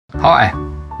Hi,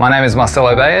 my name is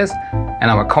Marcelo Baez and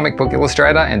I'm a comic book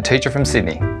illustrator and teacher from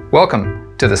Sydney.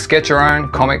 Welcome to the Sketch Your Own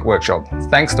Comic Workshop,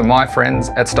 thanks to my friends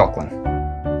at Stockland.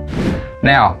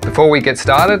 Now, before we get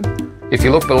started, if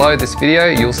you look below this video,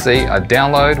 you'll see a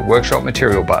Download Workshop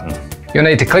Material button. You'll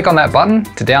need to click on that button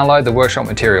to download the workshop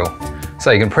material,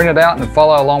 so you can print it out and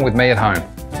follow along with me at home.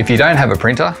 If you don't have a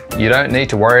printer, you don't need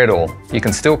to worry at all. You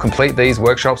can still complete these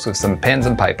workshops with some pens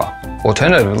and paper.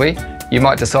 Alternatively, you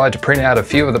might decide to print out a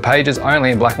few of the pages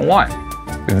only in black and white.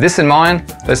 With this in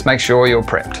mind, let's make sure you're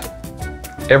prepped.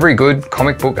 Every good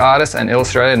comic book artist and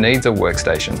illustrator needs a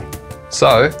workstation.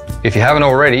 So, if you haven't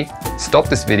already, stop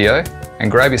this video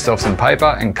and grab yourself some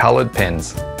paper and coloured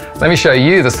pens. Let me show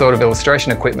you the sort of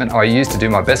illustration equipment I use to do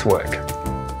my best work.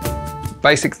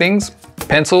 Basic things,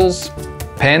 pencils,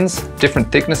 pens,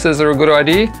 different thicknesses are a good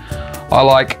idea. I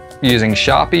like using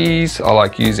Sharpies, I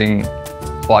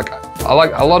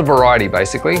like a lot of variety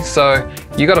basically, so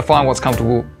you got to find what's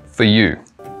comfortable for you.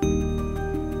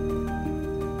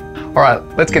 Alright,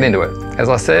 let's get into it. As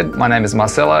I said, my name is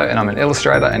Marcelo and I'm an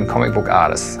illustrator and comic book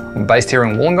artist. I'm based here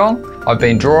in Wollongong. I've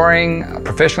been drawing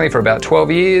professionally for about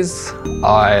 12 years.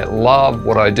 I love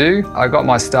what I do. I got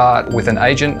my start with an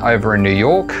agent over in New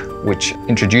York, which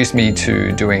introduced me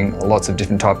to doing lots of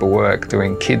different type of work,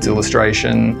 doing kids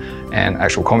illustration and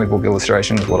actual comic book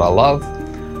illustration is what I love.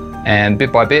 And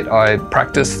bit by bit, I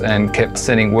practiced and kept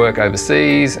sending work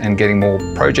overseas and getting more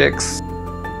projects.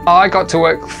 I got to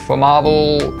work for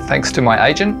Marvel thanks to my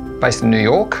agent based in New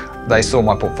York. They saw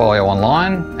my portfolio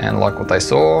online and liked what they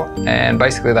saw, and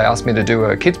basically they asked me to do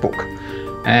a kids book.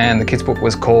 And the kids book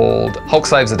was called Hulk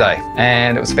Saves the Day,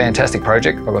 and it was a fantastic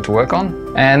project I got to work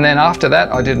on. And then after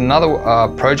that, I did another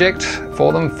project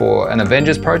for them for an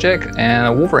Avengers project and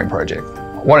a Wolverine project.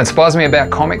 What inspires me about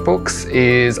comic books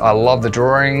is I love the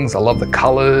drawings, I love the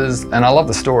colours, and I love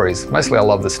the stories. Mostly I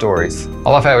love the stories. I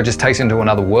love how it just takes you into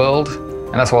another world,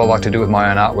 and that's what I like to do with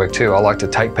my own artwork too. I like to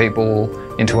take people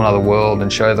into another world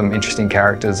and show them interesting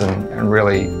characters and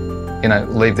really,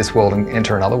 leave this world and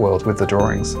enter another world with the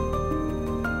drawings.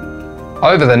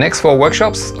 Over the next 4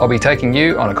 workshops, I'll be taking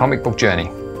you on a comic book journey.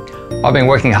 I've been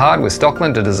working hard with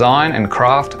Stockland to design and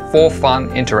craft 4 fun,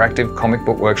 interactive comic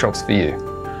book workshops for you.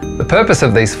 The purpose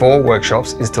of these 4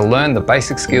 workshops is to learn the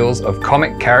basic skills of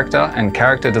comic character and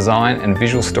character design and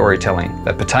visual storytelling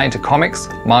that pertain to comics,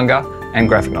 manga, and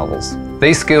graphic novels.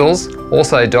 These skills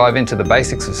also dive into the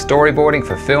basics of storyboarding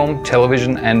for film,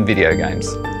 television, and video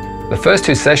games. The first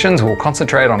 2 sessions will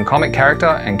concentrate on comic character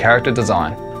and character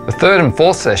design. The 3rd and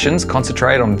 4th sessions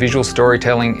concentrate on visual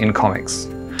storytelling in comics.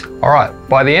 Alright,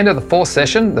 by the end of the 4th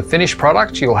session, the finished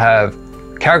product, you'll have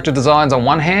character designs on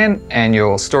one hand and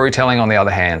your storytelling on the other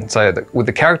hand. So with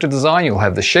the character design, you'll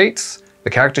have the sheets,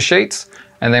 the character sheets,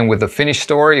 and then with the finished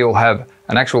story, you'll have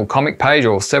an actual comic page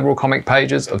or several comic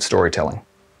pages of storytelling.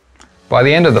 By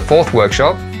the end of the 4th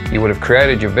workshop, you would have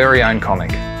created your very own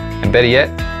comic. And better yet,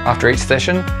 after each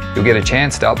session, you'll get a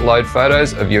chance to upload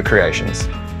photos of your creations.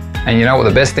 And you know what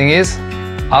the best thing is?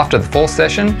 After the 4th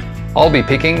session, I'll be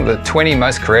picking the 20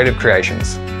 most creative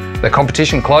creations. The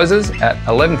competition closes at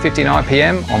 11:59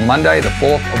 p.m. on Monday, the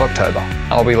 4th of October.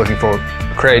 I'll be looking for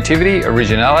creativity,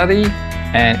 originality,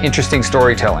 and interesting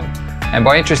storytelling. And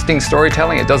by interesting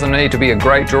storytelling, it doesn't need to be a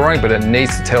great drawing, but it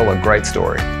needs to tell a great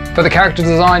story. For the character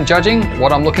design judging,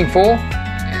 what I'm looking for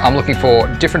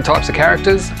different types of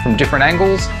characters from different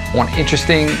angles. I want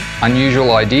interesting,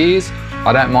 unusual ideas.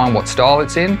 I don't mind what style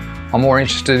it's in. I'm more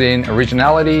interested in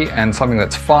originality and something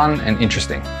that's fun and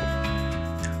interesting.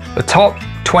 The top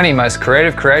 20 most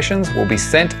creative creations will be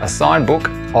sent a signed book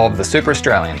of the Super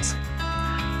Australians.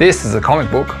 This is a comic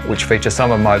book which features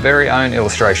some of my very own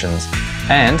illustrations,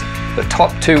 and the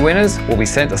top 2 winners will be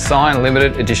sent a signed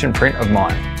limited edition print of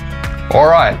mine.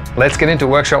 Alright, let's get into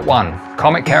workshop 1,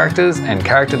 comic characters and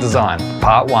character design,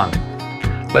 part 1.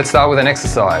 Let's start with an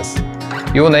exercise.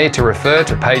 You'll need to refer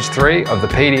to page 3 of the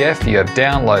PDF you have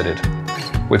downloaded.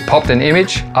 We've popped an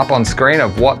image up on screen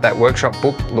of what that workshop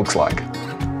book looks like.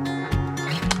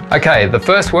 Okay, the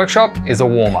first workshop is a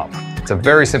warm-up. It's a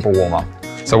very simple warm-up.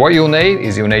 So what you'll need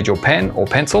is your pen or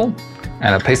pencil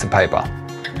and a piece of paper.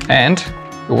 And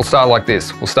we'll start like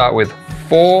this. We'll start with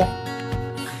 4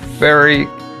 very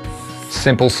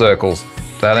simple circles.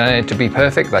 They don't need to be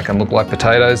perfect. They can look like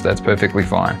potatoes. That's perfectly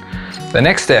fine. The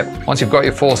next step, once you've got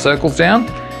your 4 circles down,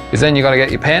 is then you've got to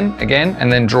get your pen again and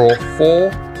then draw 4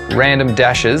 random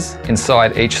dashes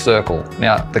inside each circle.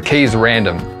 Now, the key is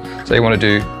random. So you want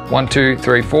to do 1, 2,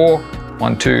 3, 4,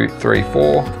 1, 2, 3,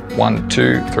 4, 1,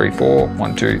 2, 3, 4,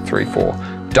 1, 2, 3,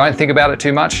 4. Don't think about it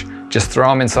too much, just throw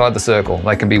them inside the circle.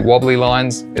 They can be wobbly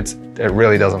lines, it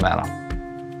really doesn't matter.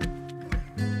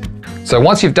 So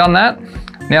once you've done that,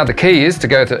 Now the key is to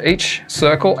go to each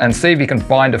circle and see if you can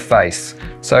find a face.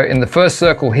 So in the first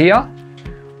circle here,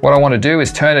 what I want to do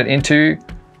is turn it into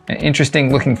an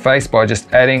interesting looking face by just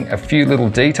adding a few little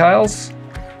details,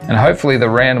 and hopefully the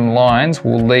random lines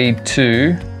will lead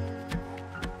to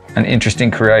an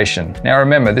interesting creation. Now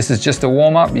remember, this is just a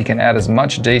warm-up. You can add as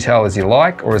much detail as you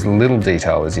like or as little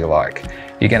detail as you like.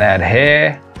 You can add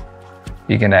hair,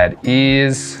 you can add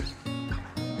ears.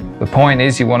 The point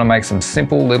is you want to make some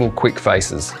simple little quick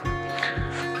faces.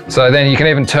 So then you can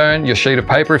even turn your sheet of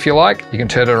paper if you like. You can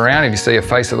turn it around. If you see a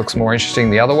face that looks more interesting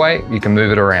the other way, you can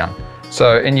move it around.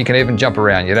 And you can even jump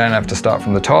around. You don't have to start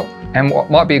from the top. And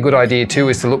what might be a good idea too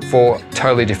is to look for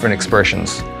totally different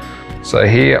expressions. So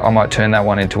here I might turn that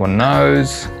one into a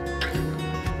nose.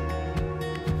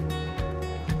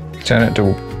 Turn it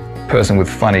to a person with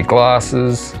funny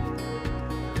glasses.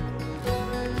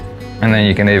 And then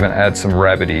you can even add some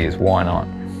rabbit ears, why not?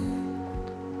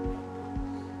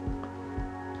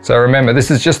 So remember,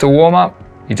 this is just a warm-up.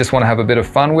 You just want to have a bit of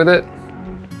fun with it,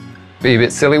 be a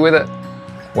bit silly with it,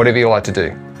 whatever you like to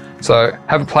do. So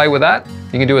have a play with that.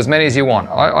 You can do as many as you want.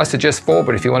 I suggest 4,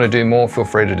 but if you want to do more, feel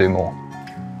free to do more.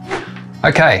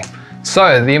 Okay,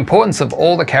 so the importance of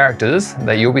all the characters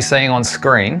that you'll be seeing on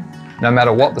screen, no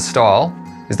matter what the style,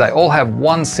 is they all have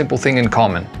one simple thing in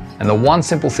common. And the one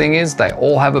simple thing is they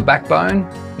all have a backbone,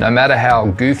 no matter how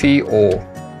goofy or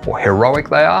heroic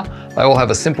they are. They all have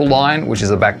a simple line, which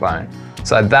is a backbone.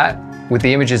 So that, with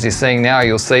the images you're seeing now,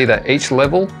 you'll see that each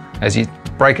level, as you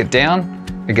break it down,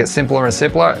 it gets simpler and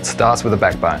simpler. It starts with a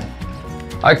backbone.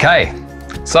 Okay,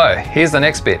 so here's the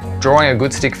next bit, drawing a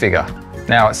good stick figure.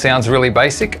 Now it sounds really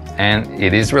basic, and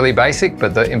it is really basic,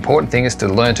 but the important thing is to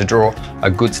learn to draw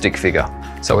a good stick figure.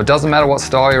 So it doesn't matter what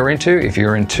style you're into. If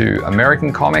you're into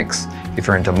American comics, if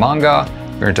you're into manga,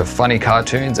 you're into funny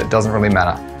cartoons, it doesn't really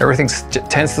matter. Everything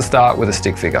tends to start with a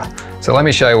stick figure. So let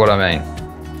me show you what I mean.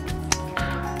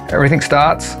 Everything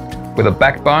starts with a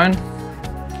backbone,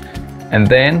 and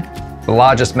then the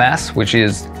largest mass, which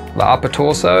is the upper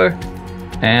torso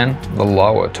and the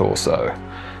lower torso.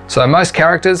 So most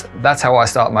characters, that's how I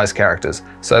start most characters.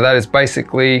 So that is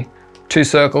basically 2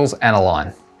 circles and a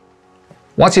line.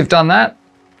 Once you've done that,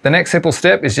 the next simple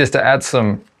step is just to add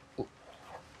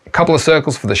a couple of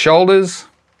circles for the shoulders,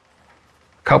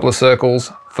 a couple of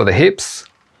circles for the hips.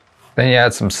 Then you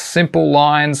add some simple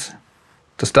lines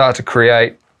to start to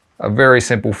create a very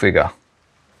simple figure.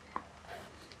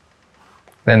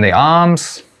 Then the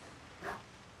arms.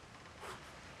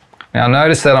 Now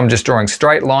notice that I'm just drawing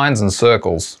straight lines and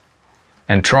circles.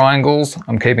 And triangles,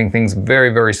 I'm keeping things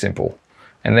very, very simple.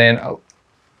 And then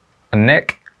a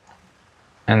neck,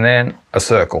 and then a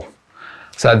circle.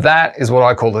 So that is what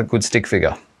I call a good stick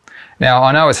figure. Now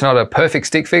I know it's not a perfect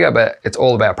stick figure, but it's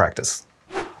all about practice.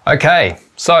 Okay,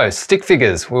 so stick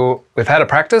figures. We've had a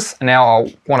practice. Now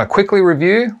I want to quickly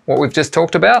review what we've just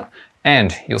talked about,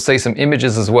 and you'll see some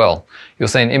images as well. You'll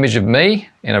see an image of me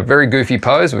in a very goofy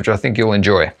pose, which I think you'll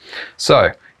enjoy.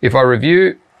 So if I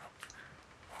review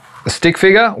the stick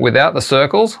figure without the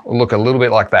circles, will look a little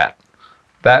bit like that.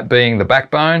 That being the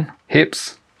backbone,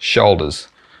 hips, shoulders.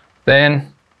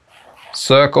 Then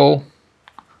circle,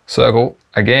 circle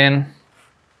again,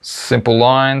 simple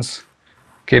lines,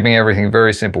 keeping everything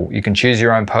very simple. You can choose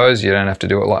your own pose. You don't have to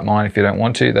do it like mine if you don't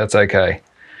want to. That's okay.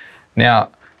 Now,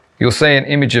 you'll see an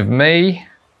image of me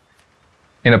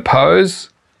in a pose,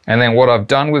 and then what I've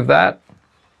done with that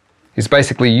is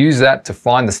basically use that to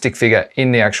find the stick figure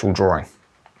in the actual drawing.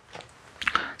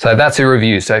 So that's a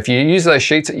review. So if you use those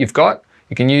sheets that you've got,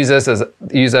 you can use those as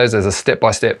a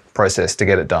step-by-step process to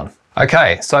get it done.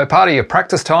 Okay, so part of your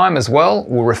practice time as well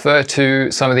will refer to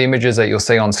some of the images that you'll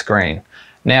see on screen.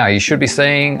 Now, you should be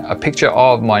seeing a picture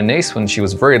of my niece when she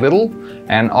was very little,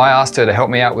 and I asked her to help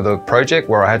me out with a project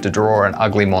where I had to draw an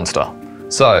ugly monster.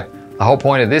 So the whole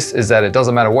point of this is that it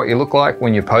doesn't matter what you look like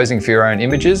when you're posing for your own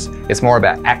images, it's more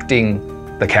about acting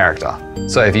the character.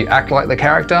 So if you act like the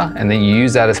character and then you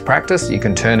use that as practice, you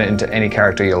can turn it into any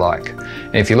character you like.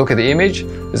 And if you look at the image,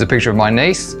 there's a picture of my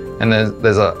niece, and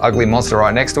there's an ugly monster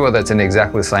right next to her that's in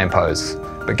exactly the same pose.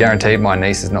 But guaranteed my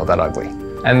niece is not that ugly.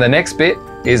 And the next bit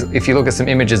is if you look at some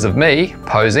images of me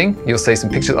posing, you'll see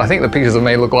some pictures. I think the pictures of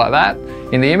me look like that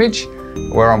in the image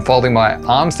where I'm folding my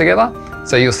arms together.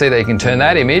 So you'll see that you can turn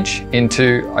that image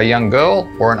into a young girl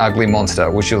or an ugly monster,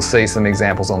 which you'll see some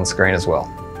examples on the screen as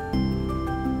well.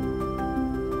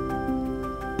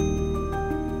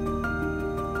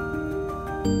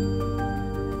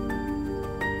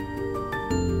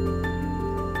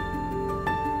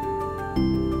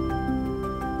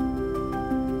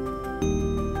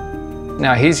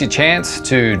 Now here's your chance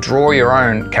to draw your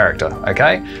own character,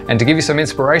 okay? And to give you some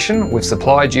inspiration, we've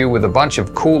supplied you with a bunch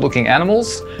of cool looking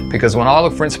animals, because when I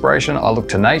look for inspiration, I look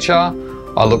to nature,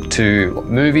 I look to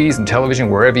movies and television,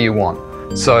 wherever you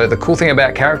want. So the cool thing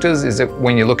about characters is that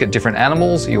when you look at different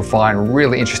animals, you'll find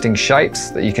really interesting shapes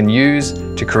that you can use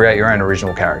to create your own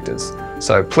original characters.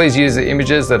 So please use the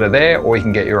images that are there, or you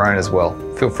can get your own as well.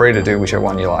 Feel free to do whichever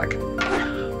one you like.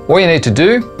 All you need to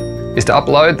do is to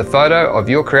upload the photo of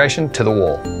your creation to the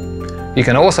wall. You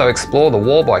can also explore the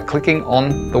wall by clicking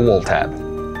on the Wall tab.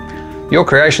 Your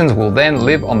creations will then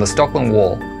live on the Stockland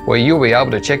wall, where you'll be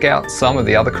able to check out some of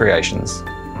the other creations.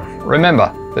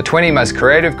 Remember, the 20 most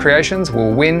creative creations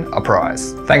will win a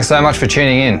prize. Thanks so much for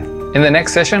tuning in. In the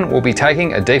next session, we'll be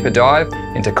taking a deeper dive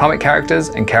into comic characters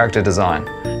and character design.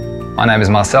 My name is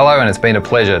Marcelo, and it's been a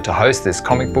pleasure to host this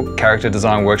comic book character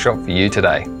design workshop for you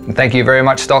today. And thank you very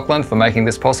much, Stockland, for making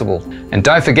this possible. And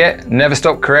don't forget, never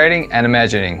stop creating and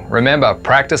imagining. Remember,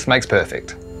 practice makes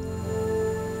perfect.